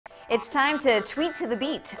It's time to tweet to the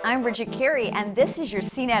beat. I'm Bridget Carey, and this is your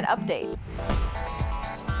CNET update.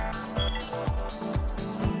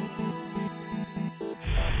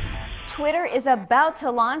 Twitter is about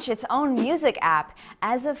to launch its own music app.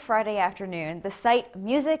 As of Friday afternoon, the site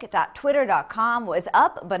music.twitter.com was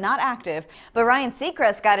up but not active. But Ryan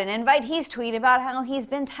Seacrest got an invite. He's tweeted about how he's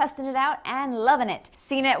been testing it out and loving it.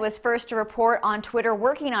 CNET was first to report on Twitter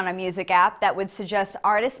working on a music app that would suggest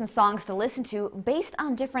artists and songs to listen to based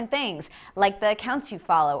on different things, like the accounts you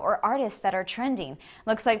follow or artists that are trending.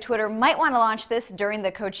 Looks like Twitter might want to launch this during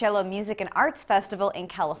the Coachella Music and Arts Festival in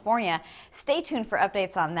California. Stay tuned for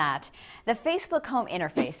updates on that. The Facebook Home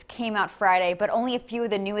interface came out Friday, but only a few of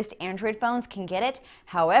the newest Android phones can get it.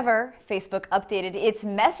 However, Facebook updated its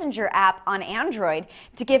Messenger app on Android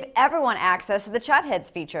to give everyone access to the chat heads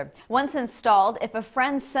feature. Once installed, if a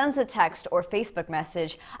friend sends a text or Facebook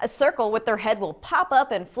message, a circle with their head will pop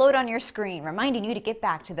up and float on your screen, reminding you to get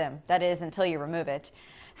back to them. That is, until you remove it.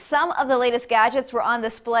 Some of the latest gadgets were on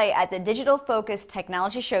display at the Digital Focus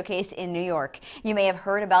Technology Showcase in New York. You may have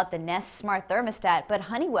heard about the Nest Smart Thermostat, but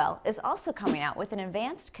Honeywell is also coming out with an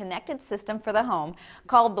advanced connected system for the home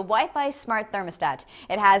called the Wi-Fi Smart Thermostat.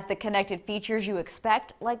 It has the connected features you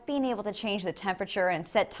expect, like being able to change the temperature and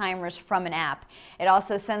set timers from an app. It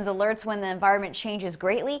also sends alerts when the environment changes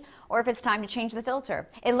greatly or if it's time to change the filter.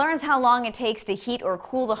 It learns how long it takes to heat or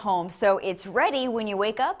cool the home, so it's ready when you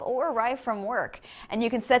wake up or arrive from work. And you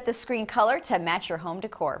can set the screen color to match your home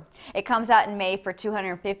decor. It comes out in May for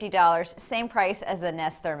 $250, same price as the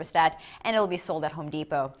Nest thermostat, and it'll be sold at Home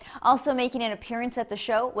Depot. Also making an appearance at the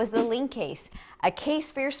show was the Link Case, a case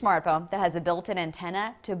for your smartphone that has a built-in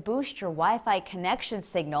antenna to boost your Wi-Fi connection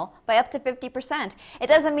signal by up to 50%. It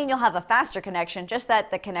doesn't mean you'll have a faster connection, just that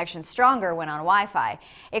the connection's stronger when on Wi-Fi.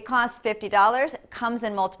 It costs $50, comes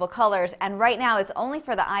in multiple colors, and right now it's only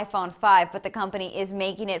for the iPhone 5, but the company is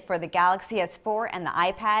making it for the Galaxy S4 and the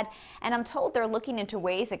iPad, and I'm told they're looking into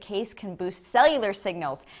ways a case can boost cellular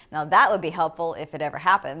signals. Now that would be helpful if it ever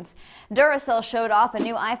happens. Duracell showed off a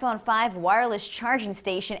new iPhone 5 wireless charging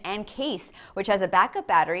station and case, which has a backup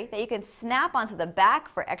battery that you can snap onto the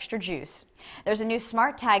back for extra juice. There's a new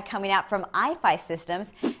smart tag coming out from iFi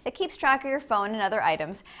Systems that keeps track of your phone and other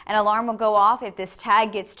items. An alarm will go off if this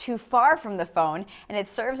tag gets too far from the phone, and it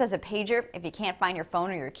serves as a pager if you can't find your phone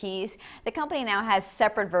or your keys. The company now has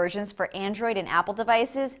separate versions for Android and Apple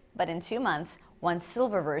devices, but in 2 months, one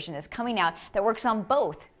silver version is coming out that works on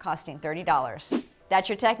both, costing $30. That's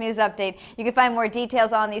your tech news update. You can find more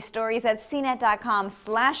details on these stories at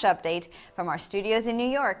cnet.com/update. From our studios in New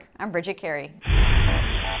York, I'm Bridget Carey.